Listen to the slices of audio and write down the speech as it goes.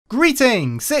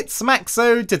Greetings, it's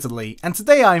Maxo Diddly, and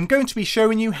today I'm going to be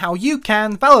showing you how you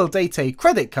can validate a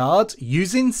credit card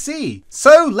using C.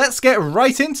 So let's get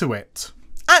right into it.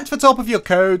 At the top of your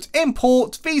code,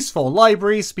 import these four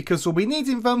libraries because we'll be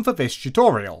needing them for this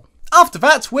tutorial. After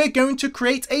that, we're going to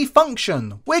create a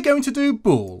function. We're going to do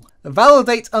bool,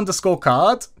 validate underscore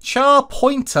card, char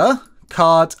pointer,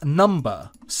 card number.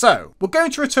 So, we're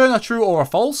going to return a true or a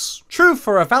false, true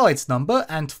for a valid number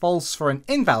and false for an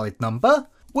invalid number.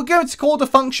 We're going to call the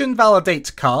function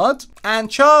validate card,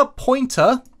 and char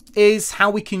pointer is how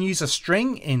we can use a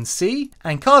string in C,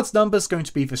 and card's number is going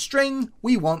to be the string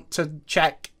we want to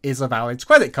check is a valid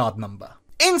credit card number.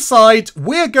 Inside,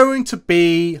 we're going to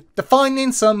be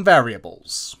defining some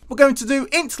variables. We're going to do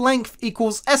int length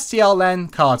equals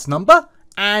strlen card number,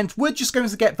 and we're just going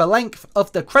to get the length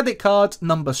of the credit card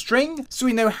number string so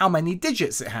we know how many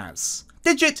digits it has.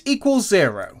 Digit equals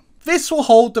 0. This will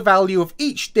hold the value of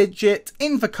each digit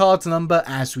in the card number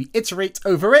as we iterate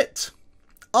over it.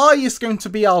 I is going to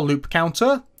be our loop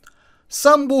counter.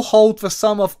 Sum will hold the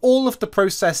sum of all of the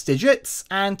processed digits,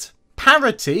 and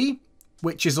parity,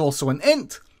 which is also an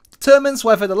int, determines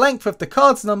whether the length of the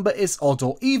card's number is odd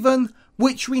or even,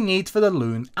 which we need for the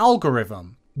Luhn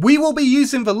algorithm. We will be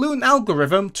using the Luhn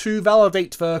algorithm to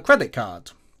validate the credit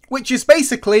card, which is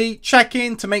basically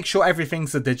checking to make sure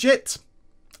everything's a digit.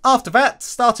 After that,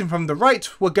 starting from the right,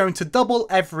 we're going to double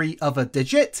every other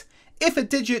digit. If a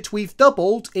digit we've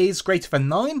doubled is greater than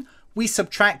 9, we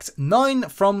subtract 9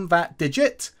 from that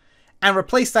digit and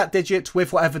replace that digit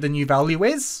with whatever the new value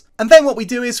is. And then what we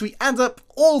do is we add up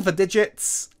all the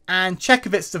digits and check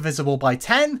if it's divisible by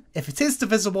 10. If it is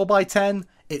divisible by 10,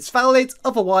 it's valid,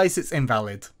 otherwise it's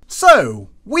invalid. So,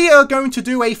 we are going to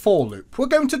do a for loop. We're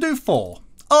going to do for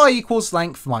I equals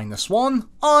length minus 1,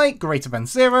 I greater than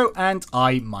 0, and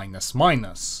I minus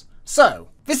minus. So,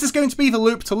 this is going to be the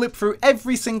loop to loop through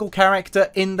every single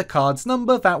character in the card's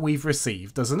number that we've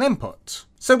received as an input.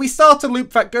 So we start a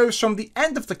loop that goes from the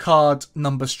end of the card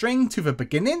number string to the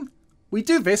beginning. We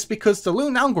do this because the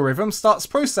Luhn algorithm starts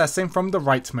processing from the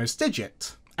rightmost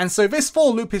digit. And so this for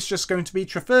loop is just going to be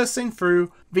traversing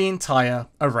through the entire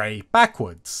array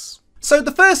backwards. So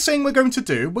the first thing we're going to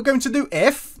do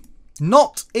if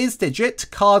not is digit,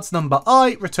 card's number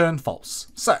I, return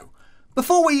false. So,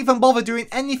 before we even bother doing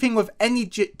anything with any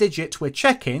digit we're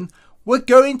checking, we're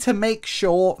going to make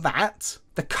sure that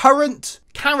the current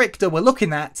character we're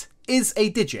looking at is a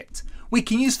digit. We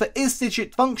can use the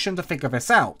isDigit function to figure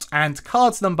this out, and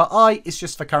card's number I is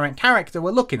just the current character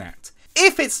we're looking at.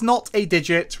 If it's not a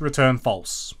digit, return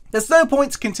false. There's no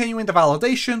point continuing the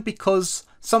validation because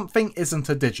something isn't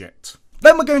a digit.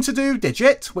 Then we're going to do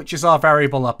digit, which is our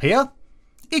variable up here,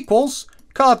 equals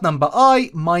card number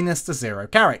I minus the 0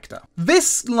 character.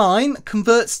 This line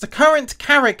converts the current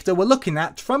character we're looking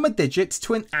at from a digit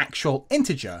to an actual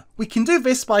integer. We can do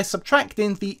this by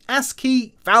subtracting the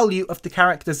ASCII value of the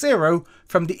character 0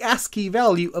 from the ASCII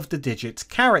value of the digit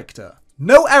character.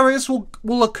 No errors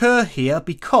will occur here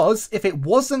because if it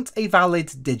wasn't a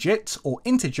valid digit or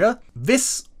integer,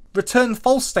 this return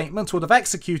false statement would have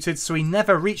executed, so we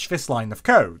never reach this line of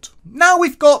code. Now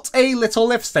we've got a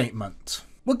little if statement.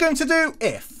 We're going to do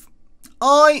if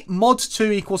I mod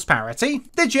 2 equals parity,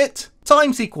 digit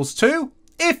times equals 2,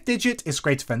 if digit is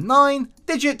greater than 9,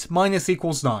 digit minus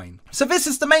equals 9. So this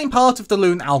is the main part of the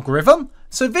Luhn algorithm.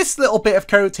 So this little bit of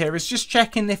code here is just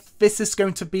checking if this is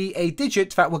going to be a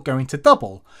digit that we're going to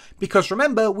double. Because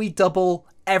remember, we double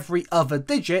every other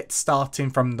digit starting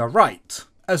from the right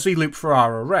as we loop through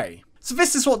our array. So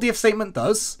this is what the if statement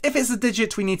does. If it's a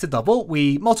digit we need to double,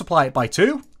 we multiply it by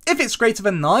 2. If it's greater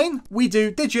than 9, we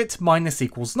do digit minus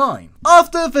equals 9.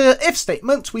 After the if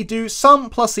statement, we do sum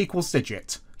plus equals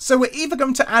digit. So we're either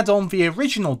going to add on the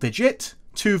original digit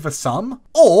to the sum,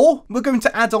 or we're going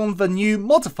to add on the new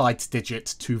modified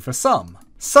digit to the sum.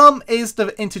 Sum is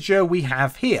the integer we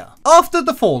have here. After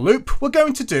the for loop, we're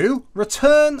going to do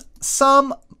return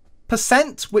sum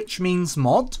 %, which means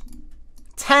mod,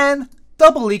 10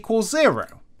 double equals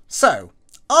 0. So,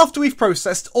 after we've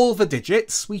processed all the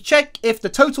digits, we check if the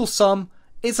total sum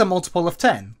is a multiple of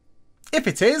 10. If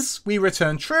it is, we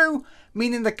return true,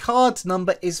 meaning the card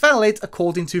number is valid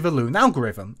according to the Luhn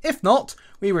algorithm. If not,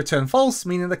 we return false,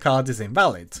 meaning the card is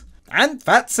invalid. And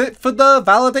that's it for the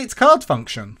validate card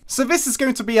function. So this is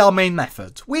going to be our main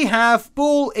method. We have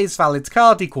bool is valid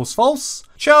card equals false,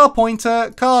 char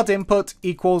pointer card input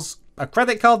equals a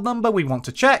credit card number we want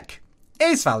to check,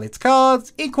 is valid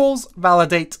card equals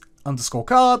validate underscore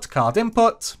card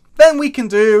input. Then we can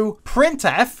do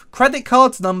printf credit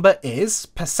card number is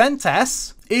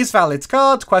 %s is valid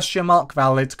card question mark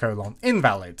valid colon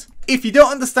invalid If you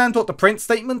don't understand what the print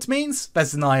statement means,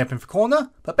 there's an I up in the corner,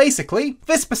 but basically,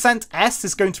 this %s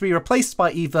is going to be replaced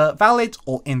by either valid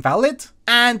or invalid,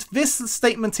 and this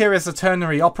statement here is a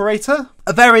ternary operator,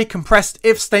 a very compressed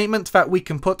if statement that we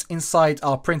can put inside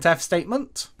our printf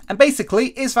statement. And basically,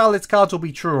 is valid card will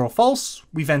be true or false,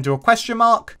 we then do a question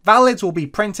mark, valid will be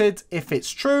printed if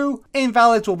it's true,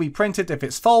 invalid will be printed if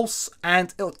it's false,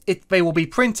 and they will be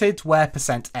printed where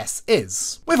 %s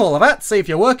is. With all of that, save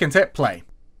your work and hit play.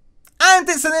 And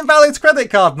it's an invalid credit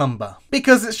card number,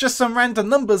 because it's just some random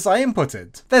numbers I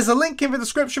inputted. There's a link in the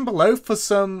description below for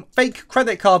some fake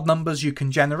credit card numbers you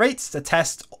can generate to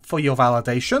test for your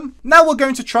validation. Now we're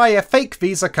going to try a fake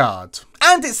Visa card.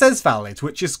 And it says valid,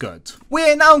 which is good. We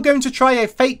are now going to try a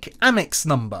fake Amex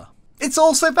number. It's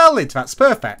also valid, that's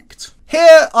perfect.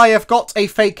 Here I have got a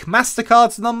fake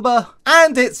MasterCard number,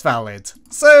 and it's valid.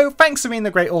 So thanks for being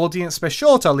a great audience, be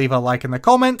sure to leave a like in the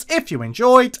comment if you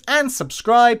enjoyed, and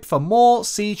subscribe for more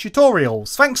C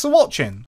tutorials. Thanks for watching.